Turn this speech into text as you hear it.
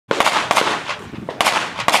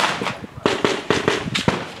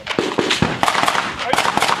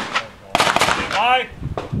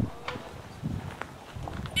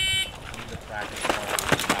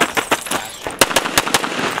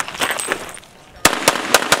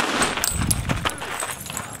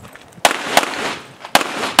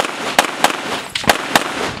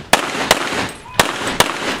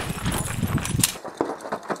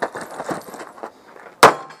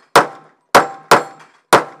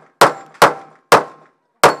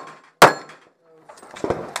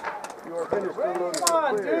Finish. Come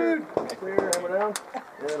on, dude. Clear, hammer down,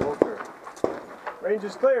 and hold clear. Range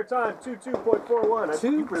is clear. Time 22.41. I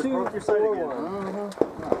think you just broke your sight again.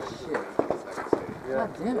 Oh shit. Yeah. God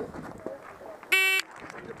damn it.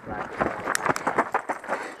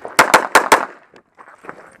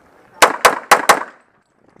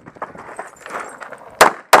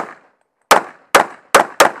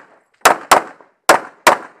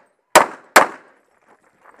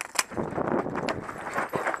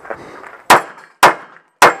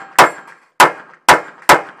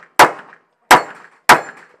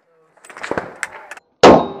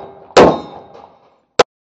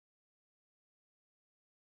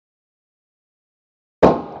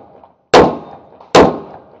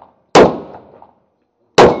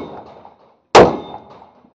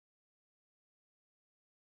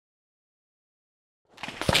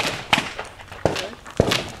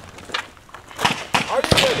 Are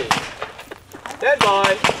you ready? Stand by.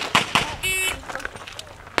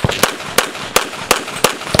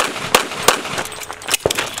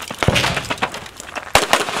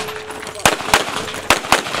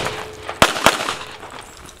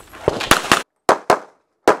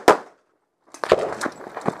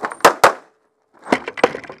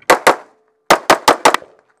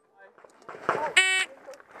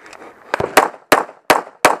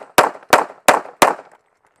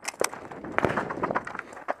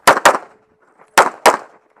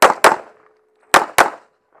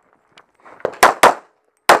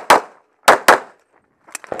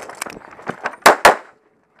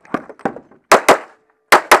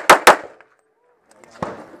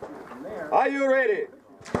 Are you ready?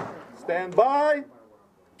 Stand by.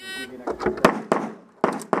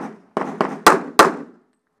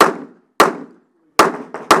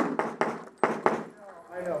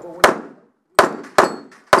 I know, but when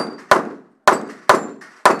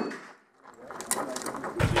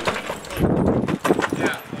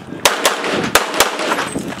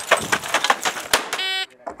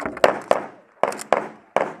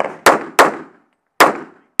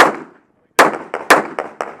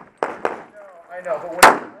I know, but when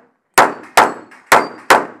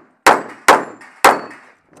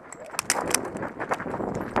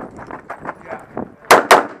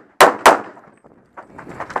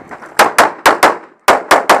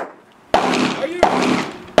Are you ready?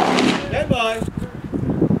 Stand by.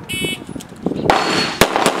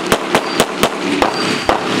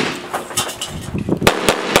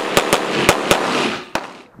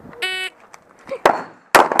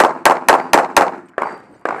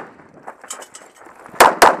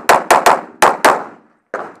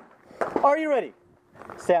 Are you ready?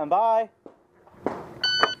 Stand by.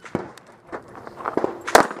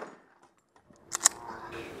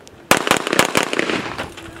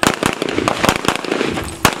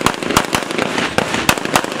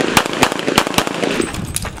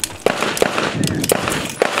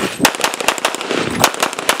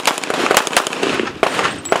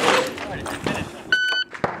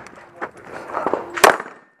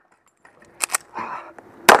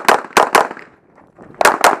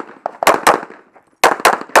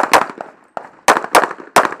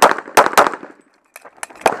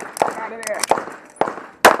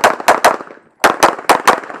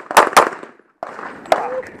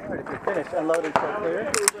 Alright, if you're finished, unload and show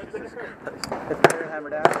clear. It's clear, hammer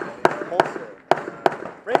down. Holster.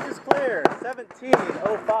 Range is clear,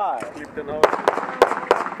 17:05. keep the nose.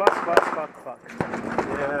 Fuck.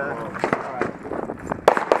 Yeah.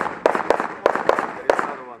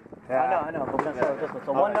 Another one. I know, but we're gonna start with this one.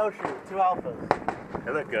 So one no shoot, two alphas.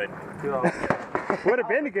 They look good. Would have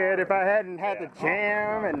been good if I hadn't had the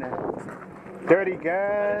jam and the dirty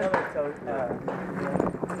gun.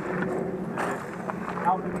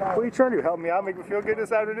 What are you trying to help me out? Make me feel good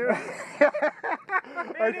this afternoon?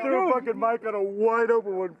 I threw a fucking mic on a wide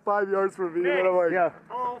open one 5 yards from me, and I'm like, yeah.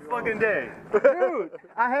 All fucking day. Dude,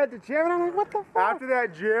 I had the jam, and I'm like, what the fuck? After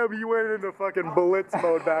that jam, you went into fucking blitz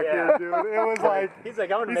mode back here, dude. It was like, He's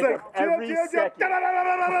like, I want to make it every second.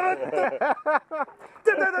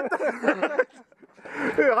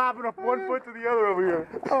 hopping up one foot to the other over here.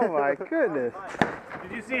 Oh my goodness.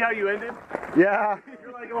 Did you see how you ended? Yeah.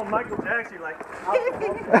 You're like, oh, Michael Jackson. You're like,